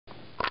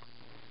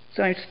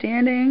So I'm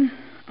standing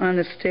on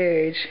the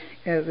stage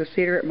at the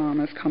theater at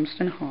Monmouth,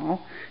 Cumston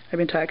Hall. I've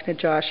been talking to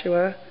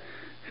Joshua,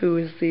 who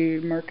is the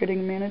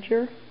marketing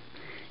manager,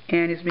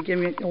 and he's been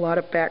giving me a lot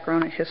of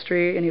background and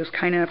history, and he was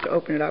kind enough to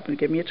open it up and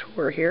give me a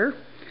tour here.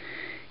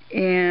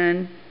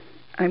 And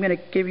I'm going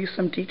to give you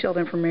some detailed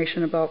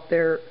information about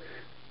their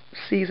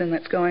season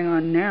that's going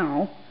on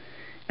now.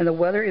 And the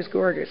weather is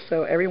gorgeous,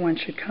 so everyone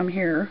should come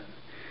here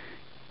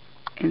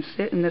and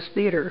sit in this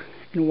theater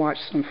and watch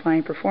some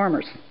fine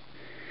performers.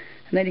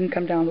 And then you can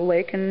come down the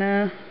lake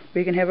and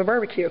we can have a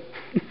barbecue.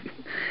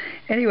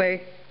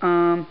 Anyway,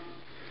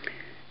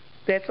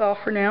 that's all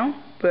for now,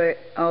 but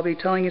I'll be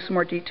telling you some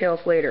more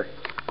details later.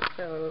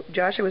 So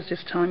Joshua was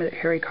just telling me that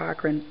Harry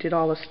Cochran did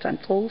all the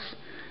stencils,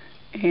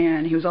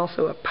 and he was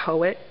also a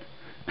poet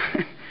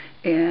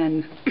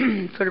and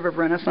sort of a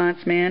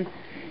Renaissance man.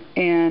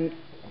 And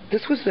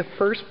this was the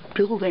first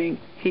building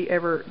he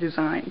ever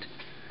designed.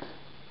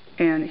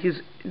 And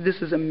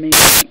this is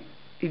amazing.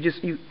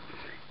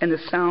 And the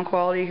sound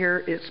quality here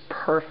is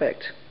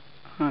perfect.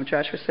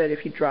 Joshua said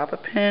if you drop a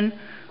pin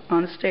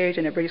on the stage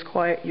and everybody's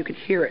quiet, you could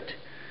hear it.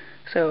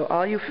 So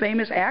all you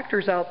famous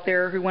actors out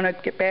there who want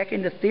to get back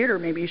into theater,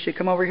 maybe you should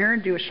come over here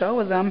and do a show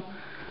with them.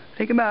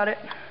 Think about it.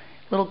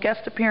 Little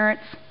guest appearance.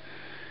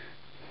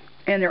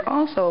 And they're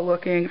also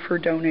looking for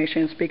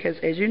donations because,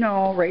 as you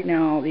know, right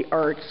now the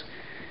arts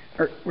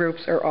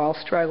groups are all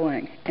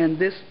struggling. And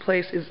this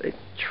place is a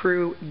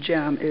true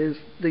gem.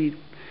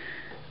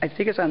 I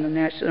think it's on the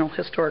National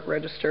Historic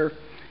Register.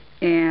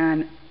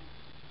 And,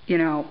 you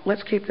know,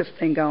 let's keep this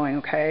thing going,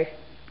 okay?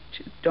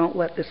 Don't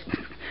let this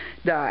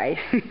die.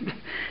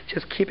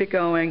 Just keep it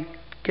going.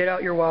 Get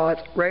out your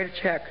wallets. Write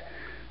a check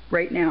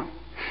right now.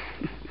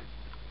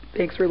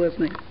 Thanks for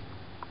listening.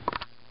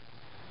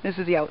 This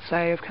is the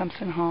outside of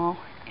Cumston Hall.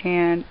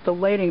 And the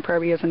lighting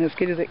probably isn't as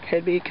good as it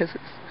could be because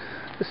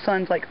the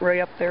sun's like right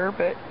up there.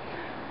 But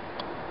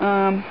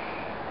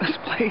this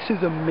place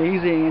is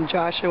amazing. And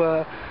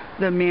Joshua,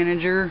 the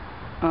manager,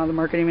 the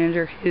marketing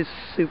manager, is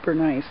super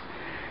nice.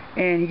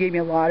 And he gave me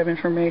a lot of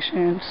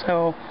information.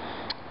 So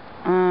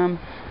I'm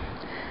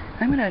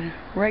going to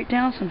write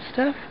down some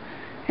stuff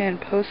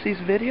and post these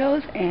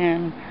videos,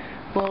 and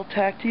we'll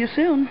talk to you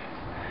soon.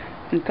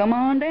 And come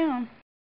on down.